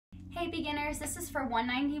Okay, beginners, this is for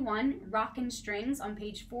 191, Rockin strings on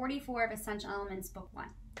page 44 of Essential Elements, Book 1,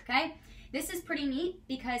 okay? This is pretty neat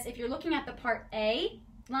because if you're looking at the part A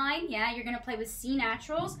line, yeah, you're going to play with C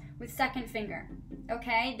naturals with second finger,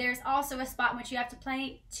 okay? There's also a spot in which you have to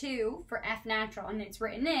play 2 for F natural, and it's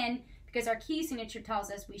written in because our key signature tells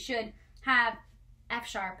us we should have F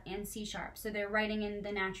sharp and C sharp, so they're writing in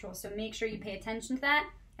the natural, so make sure you pay attention to that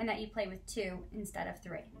and that you play with 2 instead of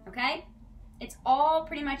 3, okay? It's all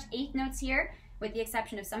pretty much 8th notes here, with the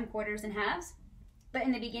exception of some quarters and halves. But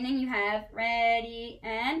in the beginning, you have ready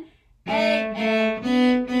and A,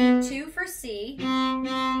 B, 2 for C, B,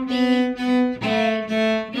 A,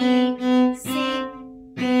 B, C,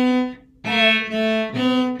 B, A, B,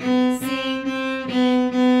 C, B,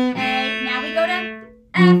 A. Now we go to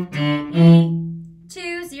F, D, E,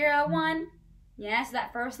 2, 0, 1. Yeah, so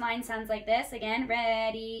that first line sounds like this. Again,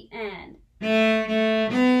 ready and.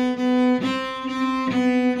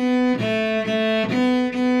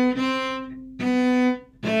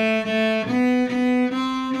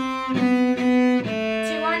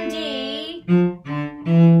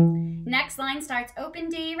 Next line starts open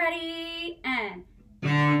D, ready, and 2,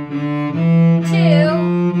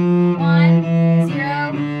 1,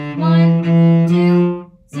 0, 1,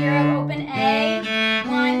 2, 0, open A,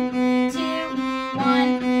 1, 2,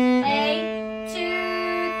 1, A,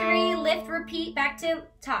 2, 3, lift, repeat, back to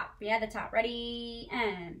top, yeah, the top, ready,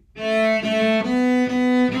 and.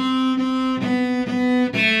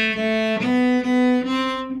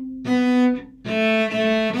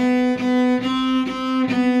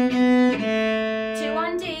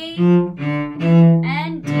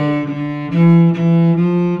 And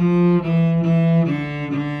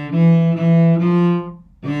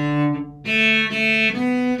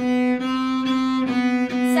D.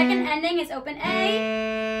 Second ending is open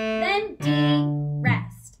A, then D,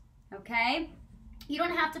 rest, okay? You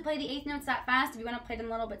don't have to play the 8th notes that fast if you want to play them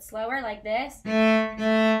a little bit slower like this.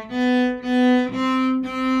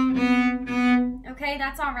 Okay,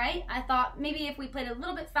 that's all right. I thought maybe if we played a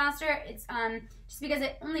little bit faster, it's just because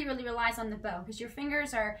it only really relies on the bow. Because your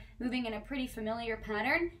fingers are moving in a pretty familiar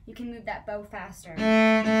pattern, you can move that bow faster.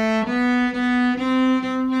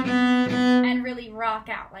 And really rock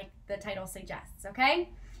out like the title suggests, okay?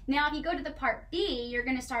 Now if you go to the part B, you're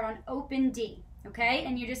going to start on open D, okay?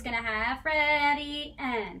 And you're just going to have ready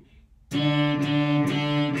and D, D,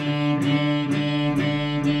 D, D, D, D, D,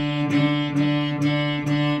 D, D, D,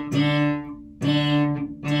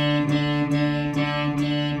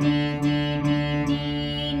 D, D, D.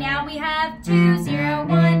 Now we have 2, 0,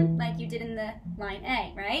 1, like you did in the line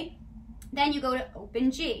A, right? Then you go to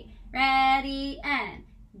open G. Ready, and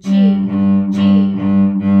G, G,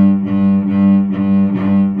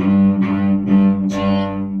 G,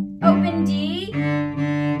 open D, D,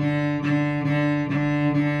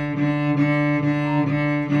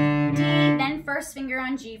 then first finger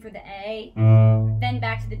on G for the A, then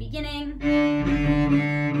back to the beginning.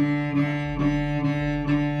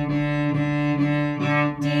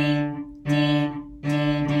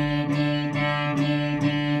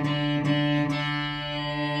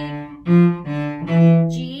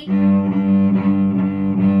 G,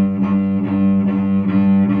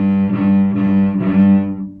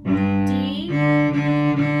 D,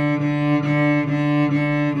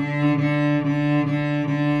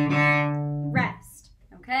 rest,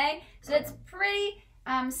 okay? So it's pretty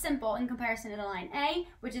simple in comparison to the line A,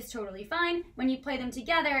 which is totally fine. When you play them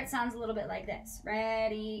together, it sounds a little bit like this.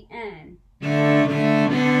 Ready, and.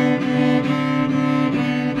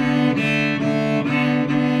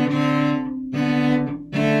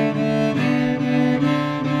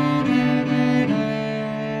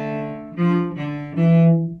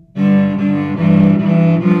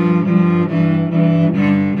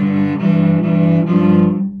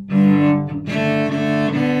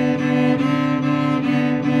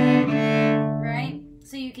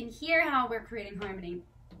 We're creating harmony.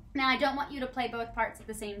 Now I don't want you to play both parts at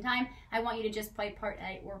the same time. I want you to just play part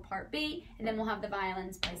A or part B, and then we'll have the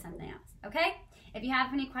violins play something else, okay? If you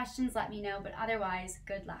have any questions, let me know, but otherwise,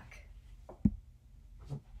 good luck.